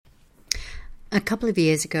A couple of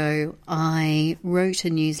years ago, I wrote a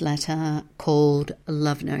newsletter called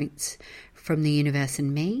Love Notes from the Universe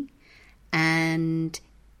and Me, and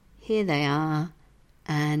here they are,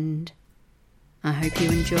 and I hope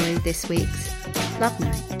you enjoy this week's Love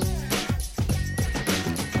Note.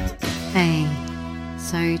 Hey,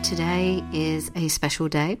 so today is a special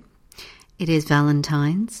day. It is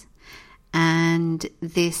Valentine's, and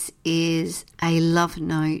this is a love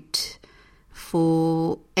note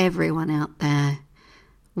for everyone out there,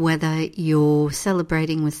 whether you're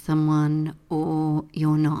celebrating with someone or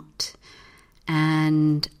you're not.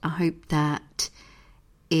 And I hope that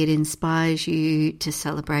it inspires you to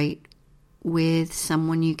celebrate with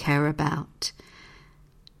someone you care about.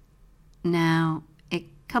 Now, it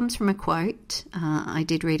comes from a quote. I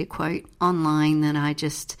did read a quote online that I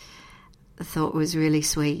just thought was really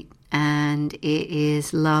sweet, and it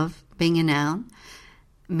is: love, being a noun,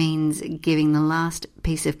 means giving the last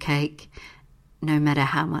piece of cake no matter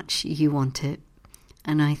how much you want it.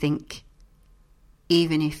 And I think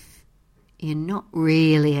even if you're not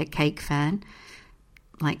really a cake fan,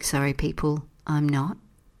 like sorry people, I'm not,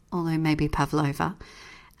 although maybe Pavlova,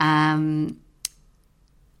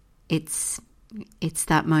 it's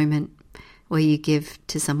that moment where you give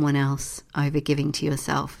to someone else over giving to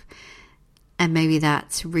yourself. And maybe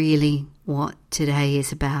that's really what today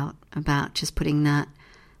is about just putting that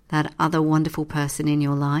other wonderful person in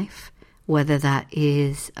your life, whether that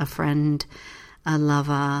is a friend, a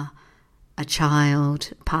lover, a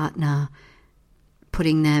child, partner,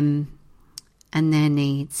 putting them and their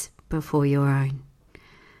needs before your own.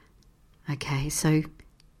 Okay, so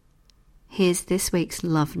here's this week's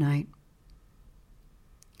love note.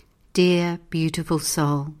 Dear beautiful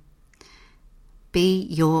soul, be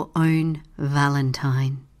your own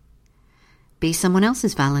Valentine. Be someone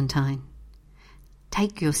else's Valentine.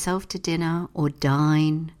 Take yourself to dinner or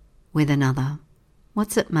dine with another.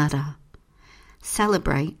 What's it matter?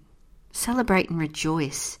 Celebrate and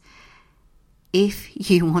rejoice. If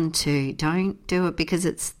you want to, don't do it because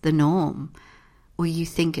it's the norm or you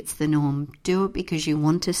think it's the norm. Do it because you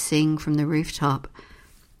want to sing from the rooftop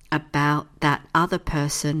about that other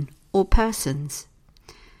person or persons.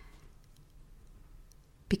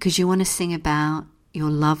 Because you want to sing about your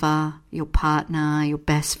lover, your partner, your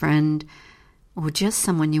best friend, or just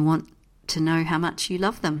someone you want to know how much you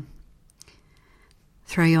love them.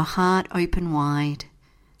 Throw your heart open wide.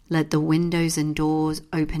 Let the windows and doors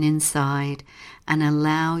open inside and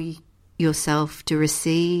allow yourself to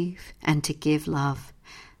receive and to give love.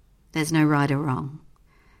 There's no right or wrong,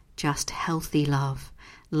 just healthy love.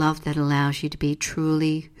 Love that allows you to be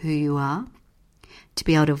truly who you are, to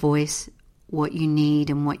be able to voice what you need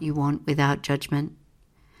and what you want without judgment,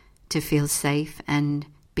 to feel safe and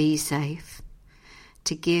be safe,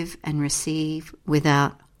 to give and receive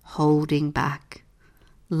without holding back.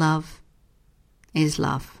 Love is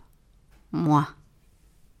love. Moi.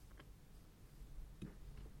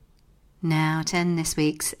 Now, to end this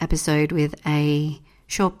week's episode with a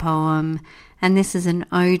short poem, and this is an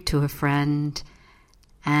ode to a friend,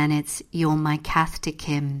 and it's: you're my Kath to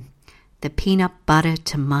Kim, the peanut butter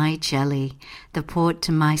to my jelly, the port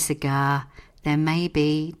to my cigar. There may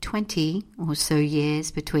be 20 or so years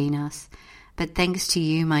between us, but thanks to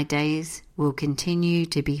you, my days will continue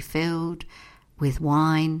to be filled with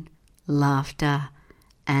wine, laughter,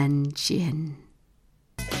 and gin.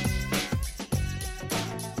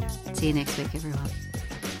 See you next week, everyone.